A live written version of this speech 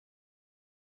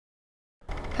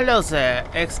Hello there,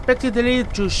 expectedly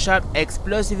two-shot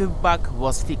explosive bug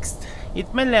was fixed.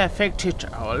 It mainly affected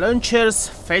our launchers,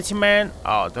 Fatty Man,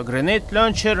 auto grenade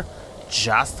launcher,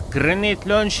 just grenade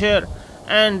launcher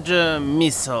and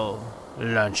missile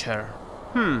launcher.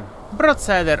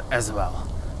 Broadsider as well.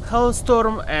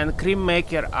 Hellstorm and Cream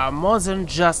Maker are more than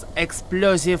just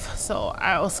explosive, so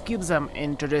I'll skip them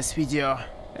in today's video.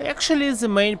 Actually, the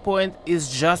main point is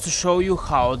just to show you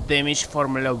how damage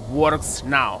formula works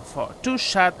now for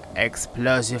two-shot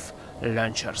explosive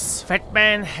launchers.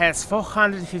 Fatman has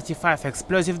 455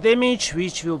 explosive damage,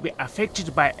 which will be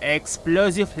affected by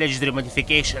explosive legendary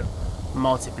modification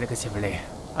multiplicatively.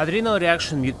 Adrenal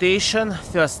reaction mutation,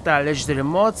 first star legendary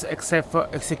mods except for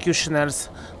executioners,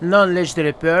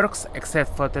 non-legendary perks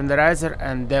except for tenderizer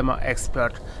and demo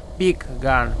expert, big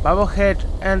gun bubblehead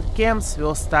and chems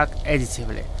will stack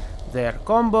additively. Their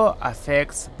combo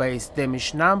affects base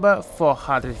damage number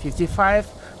 455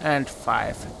 and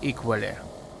 5 equally.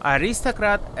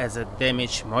 Aristocrat as a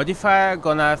damage modifier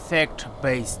gonna affect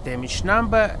base damage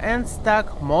number and stack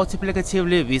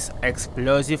multiplicatively with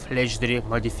explosive legendary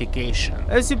modification.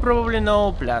 As you probably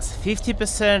know, plus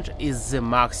 50% is the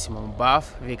maximum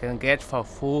buff we can get for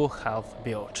full health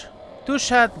build.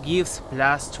 Two-shot gives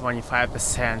plus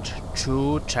 25%,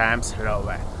 2 times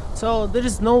lower, so there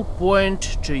is no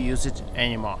point to use it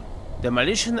anymore.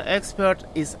 Demolition Expert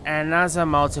is another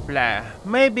multiplier.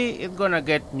 Maybe it's gonna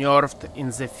get nerfed in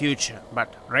the future,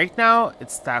 but right now it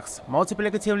stacks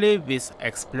multiplicatively with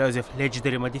explosive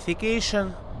legendary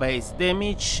modification, base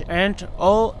damage and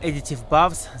all additive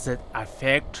buffs that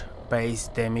affect base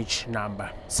damage number.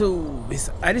 So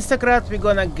with Aristocrat we're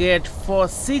gonna get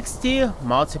 460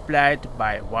 multiplied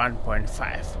by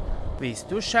 1.5. With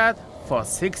two-shot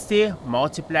 460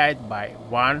 multiplied by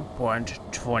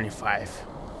 1.25.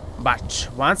 But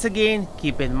once again,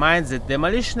 keep in mind that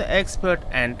Demolition Expert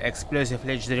and Explosive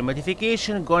Legendary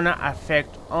Modification gonna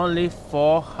affect only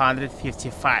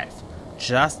 455,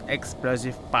 just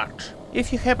explosive part.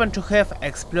 If you happen to have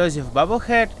Explosive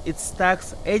Bubblehead, it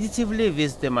stacks additively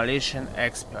with Demolition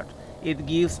Expert. It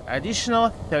gives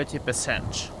additional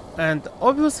 30%. And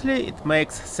obviously it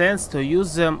makes sense to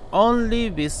use them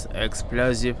only with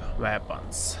explosive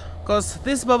weapons. Cause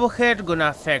this bubblehead gonna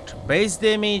affect base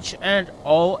damage and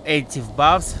all additive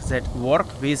buffs that work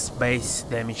with base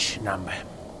damage number.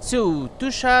 So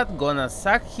two-shot gonna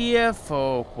suck here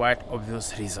for quite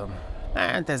obvious reason.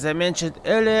 And as I mentioned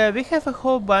earlier, we have a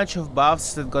whole bunch of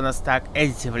buffs that gonna stack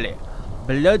additively.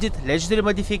 Blooded legendary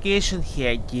modification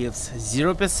here gives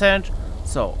 0%,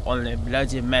 so only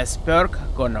bloody mass perk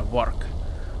gonna work.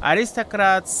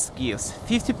 Aristocrats gives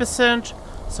 50%,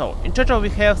 so in total we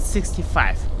have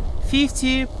 65.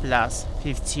 50 plus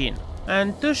 15.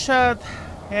 And two-shot,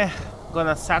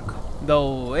 gonna suck.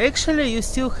 Though actually you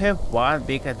still have one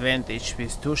big advantage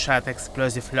with two-shot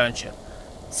explosive launcher.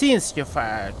 Since you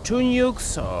fire 2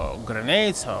 nukes or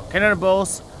grenades or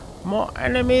cannonballs, more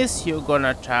enemies you're gonna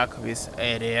attack with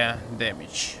area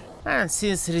damage. And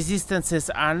since resistances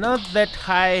are not that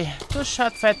high,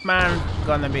 two-shot Fatman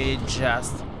gonna be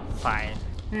just fine.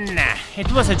 Nah,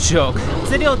 it was a joke.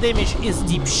 The real damage is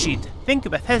deep shit. Thank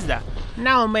you, Bethesda.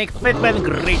 Now make Fatman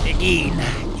great again.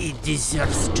 It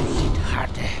deserves to hit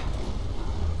harder.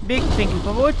 Big thank you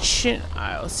for watching.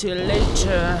 I'll see you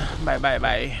later. Bye bye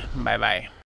bye. Bye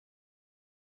bye.